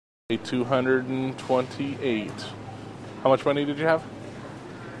$228. How much money did you have?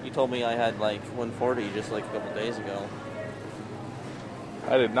 You told me I had like 140 just like a couple days ago.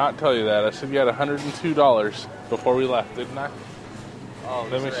 I did not tell you that. I said you had $102 before we left, didn't I? Oh,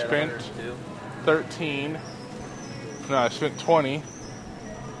 then we spent 13. No, I spent 20.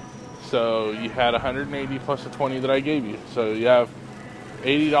 So you had 180 plus the 20 that I gave you. So you have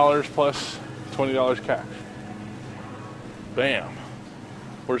 $80 plus $20 cash. Bam.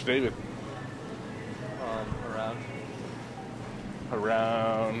 Where's David?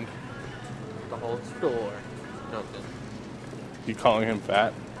 Around the whole store. Joking. You calling him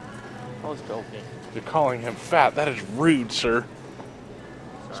fat? I was joking. You're calling him fat. That is rude, sir.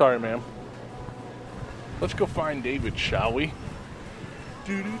 Sorry, ma'am. Let's go find David, shall we?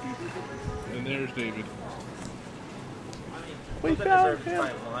 And there's David. I deserve to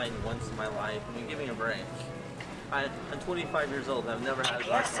find wine once in my life. I mean, give me a break. I'm 25 years old. I've never had a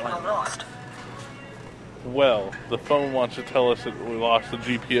glass of wine. Lost. Well, the phone wants to tell us that we lost the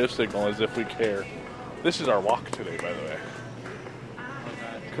GPS signal as if we care. This is our walk today, by the way.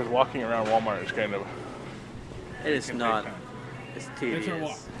 Because walking around Walmart is kind of... It is not. It's tedious. It's our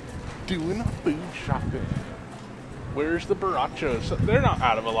walk. Doing food shopping. Where's the burritos? They're not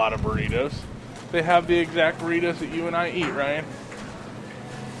out of a lot of burritos. They have the exact burritos that you and I eat, Ryan.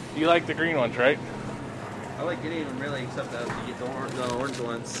 You like the green ones, right? I like any of them really, except that you get the orange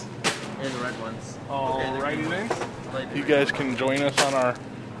ones and the red ones. Alrighty then. You guys can join us on our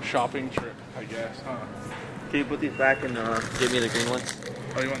shopping trip, I guess, huh? Can you put these back and give me the green ones?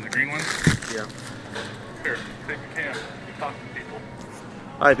 Oh, you want the green ones? Yeah. Here, take a can. You talk to people.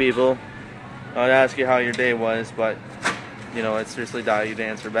 Hi, people. I'd ask you how your day was, but, you know, I'd seriously doubt you'd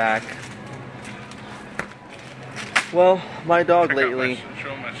answer back. Well, my dog lately...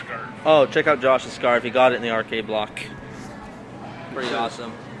 Show my scarf. Oh, check out Josh's scarf. He got it in the arcade block. Pretty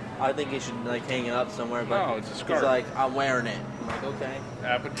awesome. I think he should, like, hang it up somewhere, but no, it's a scarf. He's like, I'm wearing it. I'm like, okay.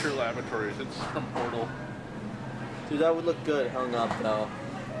 Aperture Laboratories. It's from Portal. Dude, that would look good hung up, though.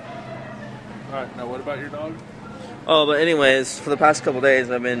 Alright, now what about your dog? Oh, but anyways, for the past couple days,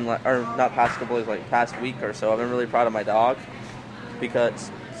 I've been, like, or not past couple days, like, past week or so, I've been really proud of my dog.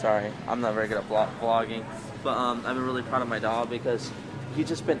 Because, sorry, I'm not very good at vlogging. But I've been really proud of my dog because he's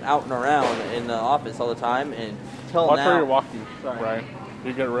just been out and around in the office all the time. And till Watch now, where you're walking, Ryan.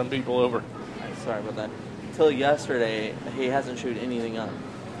 You're going to run people over. Sorry about that. Till yesterday, he hasn't chewed anything up.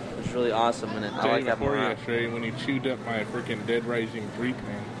 It's really awesome. And I like that before yesterday when he chewed up my freaking Dead Rising 3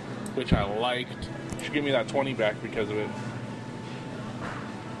 plan, which I liked. You should give me that 20 back because of it.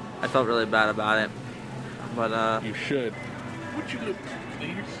 I felt really bad about it. But, you should. Would you look,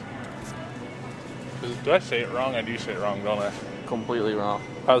 please? Do I say it wrong? I do say it wrong, don't I? Completely wrong.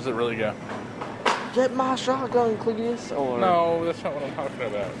 How does it really go? Get my shotgun, Cletus. Or no, that's not what I'm talking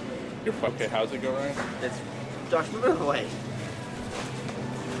about. You're okay. How's it go, Ryan? It's Josh, move away.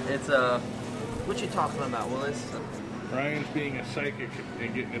 It's what you talking about, Willis? Ryan's being a psychic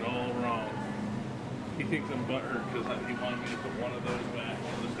and getting it all wrong. He thinks I'm butthurt because he wanted me to put one of those back,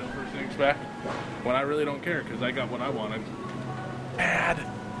 one of the silver snakes back. When I really don't care because I got what I wanted. Bad.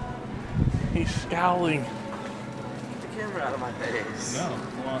 He's scowling. Get the camera out of my face. No,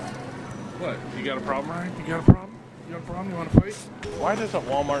 come on. What? You got a problem, Ryan? You got a problem? You got a problem? You want to fight? Why doesn't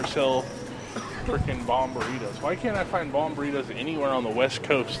Walmart sell freaking bomb burritos? Why can't I find bomb burritos anywhere on the West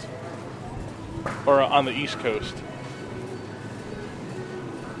Coast? Or on the East Coast?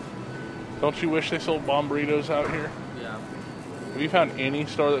 Don't you wish they sold bomb burritos out here? Yeah. Have you found any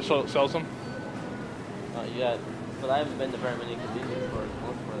store that sells them? Not yet. But I haven't been to very many convenience stores to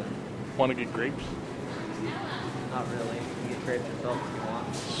look for them. Want to get grapes? Not really. You can get grapes yourself if you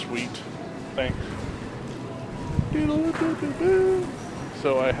want. Sweet. Thanks.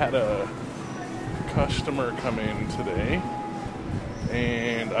 So I had a customer come in today,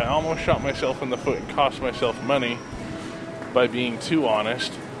 and I almost shot myself in the foot and cost myself money by being too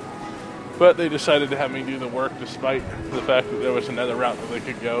honest. But they decided to have me do the work despite the fact that there was another route that they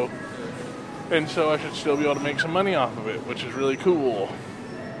could go. And so I should still be able to make some money off of it, which is really cool.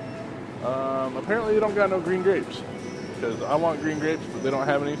 Apparently they don't got no green grapes. Because I want green grapes, but they don't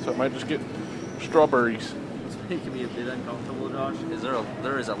have any, so I might just get strawberries. It's making me a bit uncomfortable, Josh.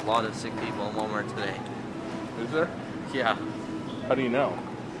 There is a lot of sick people in Walmart today. Is there? Yeah. How do you know?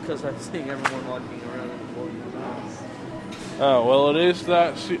 Because I'm seeing everyone walking around in the house. Oh, well it is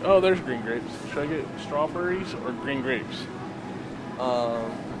that... Oh, there's green grapes. Should I get strawberries or green grapes?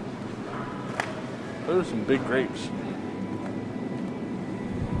 Those are some big grapes.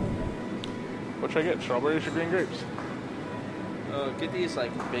 What should I get? Strawberries or green grapes? Get these,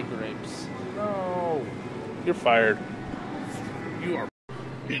 like, big grapes. No. You're fired. You are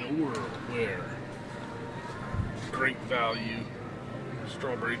In a world where great value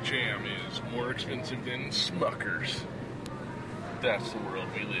strawberry jam is more expensive than Smuckers, that's the world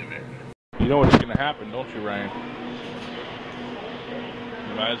we live in. You know what's going to happen, don't you, Ryan?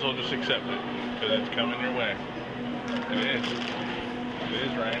 You might as well just accept it, because it's coming your way. It is. It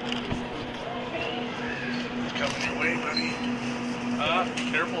is, Ryan. It's coming your way, buddy.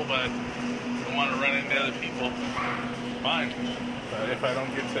 Be careful, bud. You don't want to run into other people. Fine. But if I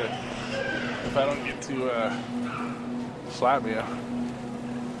don't get to slap you,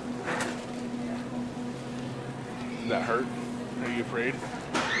 does that hurt? Are you afraid?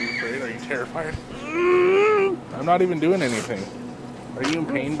 Are you afraid? Are you terrified? I'm not even doing anything. Are you in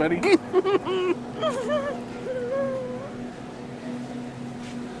pain, buddy?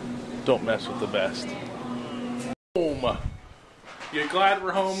 Don't mess with the best. Home. You glad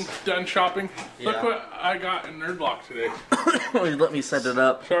we're home, done shopping? Yeah. Look what I got in Nerd Block today. Let me set it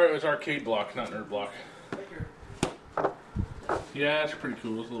up. Sorry, it was Arcade Block, not Nerd Block. Yeah, it's pretty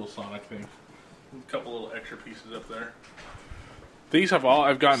cool. It's a little Sonic thing. A couple little extra pieces up there.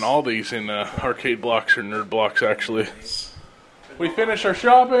 I've gotten all these in Arcade Blocks or Nerd Blocks, actually. We finished our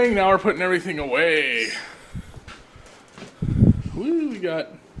shopping, now we're putting everything away. Woo, we got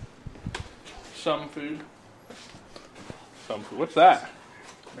some food. What's that?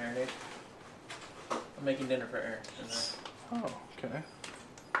 Marinade. I'm making dinner for Aaron. Oh, okay.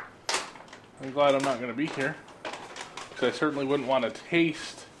 I'm glad I'm not going to be here. Because I certainly wouldn't want to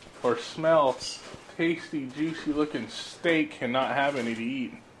taste or smell tasty, juicy looking steak and not have any to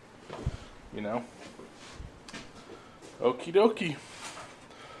eat. You know? Okie dokie.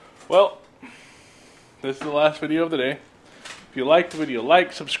 Well, this is the last video of the day. If you liked the video,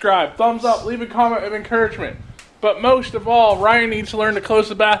 like, subscribe, thumbs up, leave a comment of encouragement. But most of all, Ryan needs to learn to close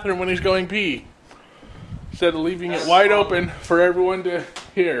the bathroom when he's going pee. Instead of leaving it wide open for everyone to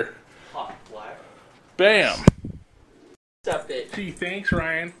hear. Hot black. Bam. Update. Gee, thanks,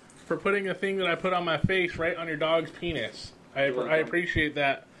 Ryan, for putting the thing that I put on my face right on your dog's penis. I appreciate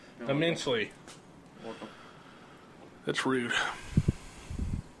that immensely. Welcome. That's rude.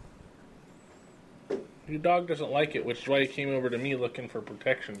 Your dog doesn't like it, which is why he came over to me looking for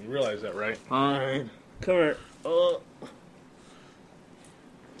protection. You realize that, right? Fine. Come here. Oh.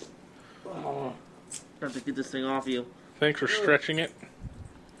 Have to get this thing off you. Thanks for stretching it.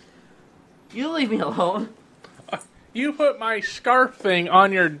 You leave me alone. You put my scarf thing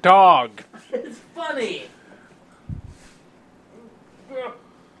on your dog. It's funny.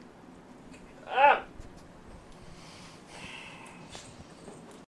 Ah.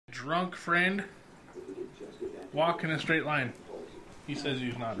 Drunk friend. Walk in a straight line. He says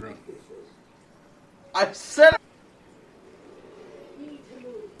he's not drunk. I said.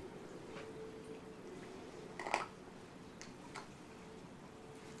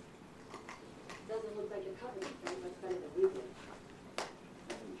 Doesn't look like you're covering it very much better than we did.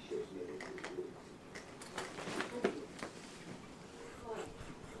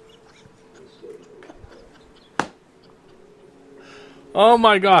 Oh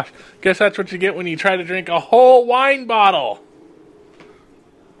my gosh. Guess that's what you get when you try to drink a whole wine bottle.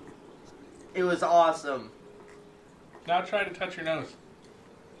 It was awesome. Now try to touch your nose.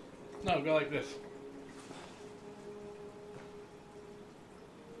 No, go like this.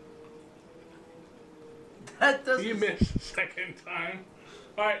 That doesn't. You missed the second time.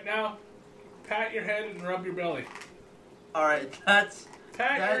 Alright, now pat your head and rub your belly. Alright, that's.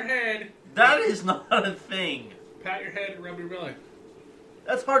 Pat your head. That is not a thing. Pat your head and rub your belly.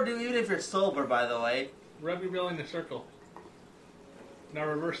 That's hard to do even if you're sober, by the way. Rub your belly in a circle. Now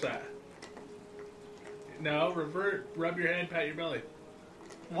reverse that. No, revert. Rub your head, pat your belly.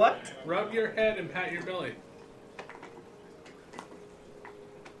 What? Rub your head and pat your belly.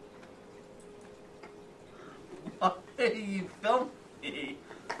 Why you filmed me?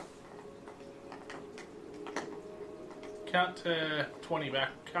 Count to 20 back.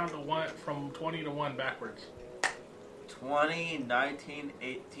 Count to 1 from 20 to 1 backwards. 20, 19,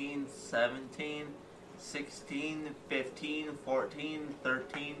 18, 17, 16, 15, 14,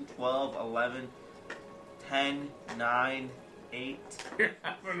 13, 12, 11, 10, 9, 8. You're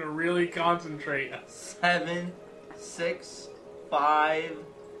having to really concentrate. 7, 6, 5,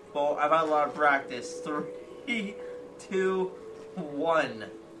 4. I've had a lot of practice. 3, 2, 1.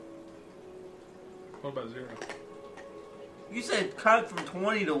 What about 0? You said count from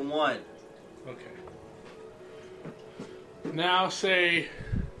 20 to 1. Okay. Now say,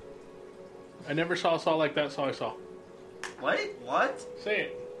 I never saw a saw like that saw I saw. Wait, what? Say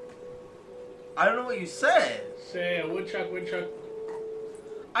it. I don't know what you said. Say a woodchuck, woodchuck.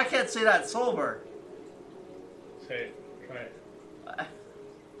 I can't say that sober. Say it. Try it.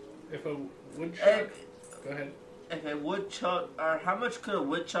 If a woodchuck... Go ahead. If a woodchuck... Or how much could a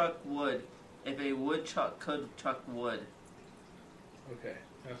woodchuck wood? If a woodchuck could chuck wood. Okay.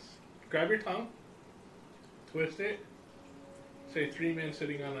 Now, grab your tongue. Twist it. Say 3 men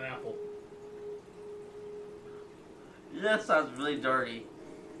sitting on an apple. That sounds really dirty.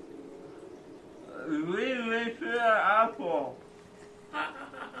 3 men sitting on an apple.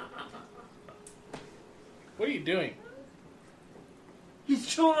 What are you doing? He's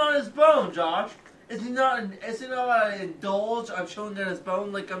chewing on his bone, Josh. Is he not allowed to indulge on chewing on his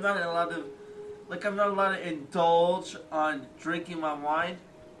bone? Like I'm not allowed to indulge on drinking my wine.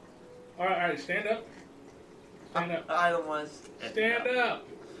 All right, stand up. Stand up. I don't want to Stand up.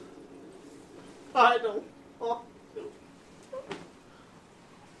 I don't want to.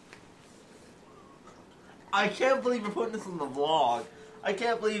 I can't believe you're putting this on the vlog. I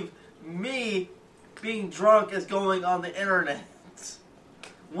can't believe me being drunk is going on the internet.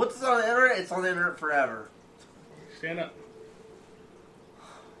 Once it's on the internet, it's on the internet forever. Stand up.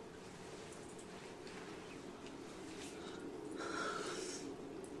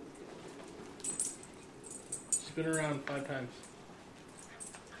 Spin around 5 times.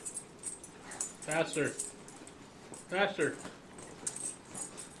 Faster. Faster.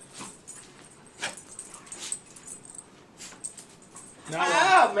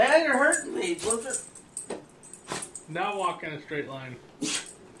 Now Ah, man, you're hurting me. Now walk in a straight line.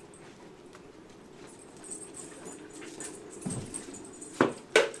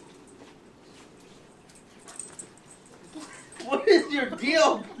 What is your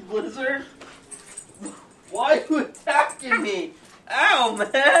deal, Blizzard? Why are you attacking me? Ow,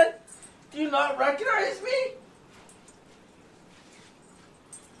 man! Do you not recognize me?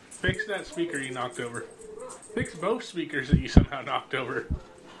 Fix that speaker you knocked over. Fix both speakers that you somehow knocked over.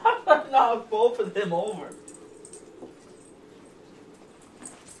 I knocked both of them over.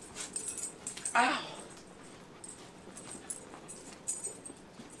 Ow!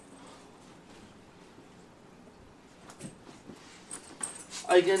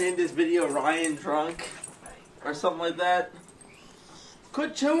 Are you gonna end this video Ryan drunk? Or something like that?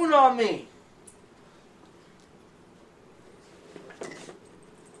 Quit chewing on me!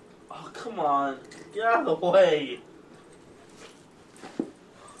 Oh, come on. Get out of the way.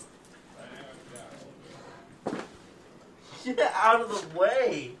 Get out of the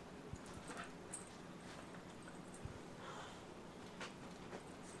way.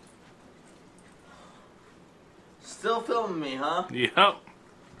 Still filming me, huh? Yep.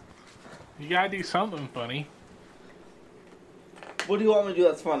 You gotta do something funny. What do you want me to do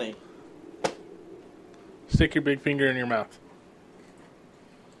that's funny? Stick your big finger in your mouth.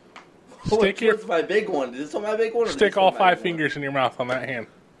 What's my big one? Is this on my big one? Stick all 5 fingers in your mouth on that hand.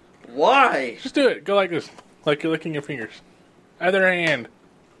 Why? Just do it. Go like this. Like you're licking your fingers. Other hand.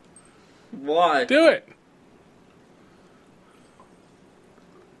 Why? Do it.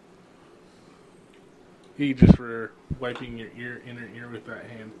 You just were wiping your inner ear with that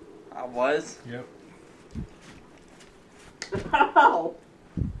hand. I was? Yep. Ow!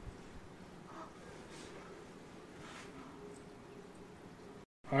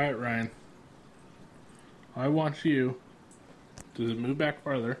 Alright, Ryan. I want you to move back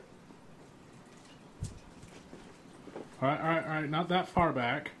farther. Alright. Not that far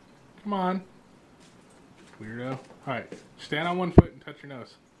back. Come on. Weirdo. Alright. Stand on 1 foot and touch your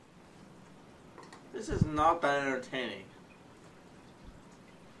nose. This is not that entertaining.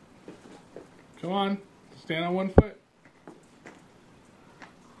 Come on. Stand on 1 foot.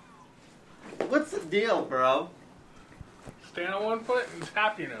 What's the deal, bro? Stand on 1 foot and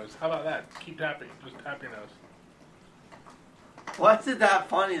tap your nose. How about that? Keep tapping. Just tap your nose. Why is it that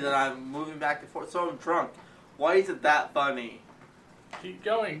funny that I'm moving back and forth? So I'm drunk. Why is it that funny? Keep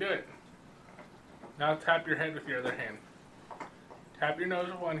going. Do it. Now tap your head with your other hand. Tap your nose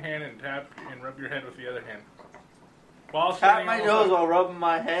with one hand and tap and rub your head with the other hand. While Tap my nose while rubbing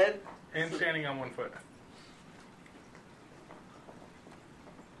my head? And standing on 1 foot.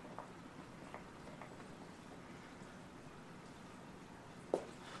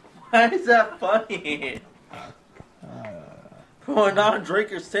 Why is that funny? From a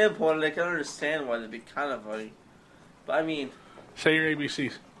non-drinker standpoint, I can understand why that'd be kind of funny. But I mean... Say your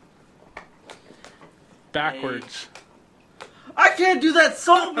ABCs. Backwards. I can't do that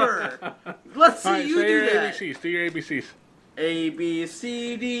sober! Let's see All right, you say do your that. ABCs. Do your ABCs. A, B,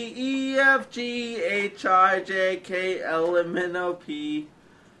 C, D, E, F, G, H, I, J, K, L, M, N, O, P,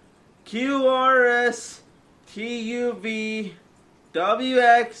 Q, R, S, T, U, V, W,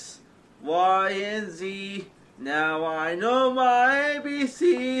 X, Y, and Z. Now I know my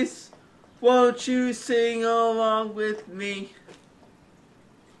ABCs. Won't you sing along with me?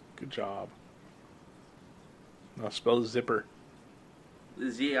 Good job. Now spell zipper.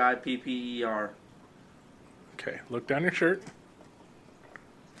 Zipper. Okay, look down your shirt.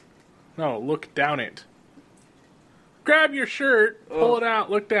 No, look down it. Grab your shirt, pull it out,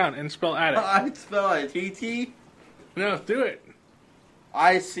 look down, and spell attic. I spell it TT. No, do it.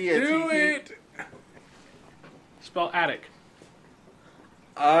 I see a Do TT. it. Spell attic.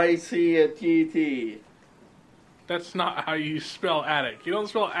 I see a TT. That's not how you spell attic. You don't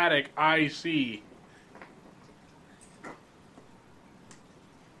spell attic, I-C.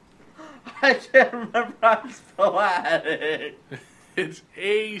 I can't remember how to spell attic. It's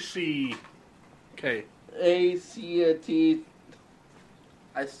A-C. Okay. A-C-A-T.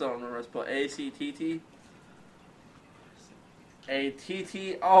 I still don't remember how to spell A-C-T-T.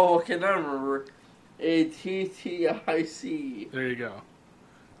 A-T-T. Oh, okay, now I remember. A-T-T-I-C. There you go.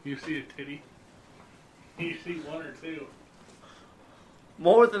 You see a titty? You see one or two?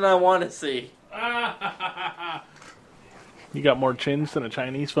 More than I want to see. You got more chins than a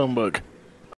Chinese phone book.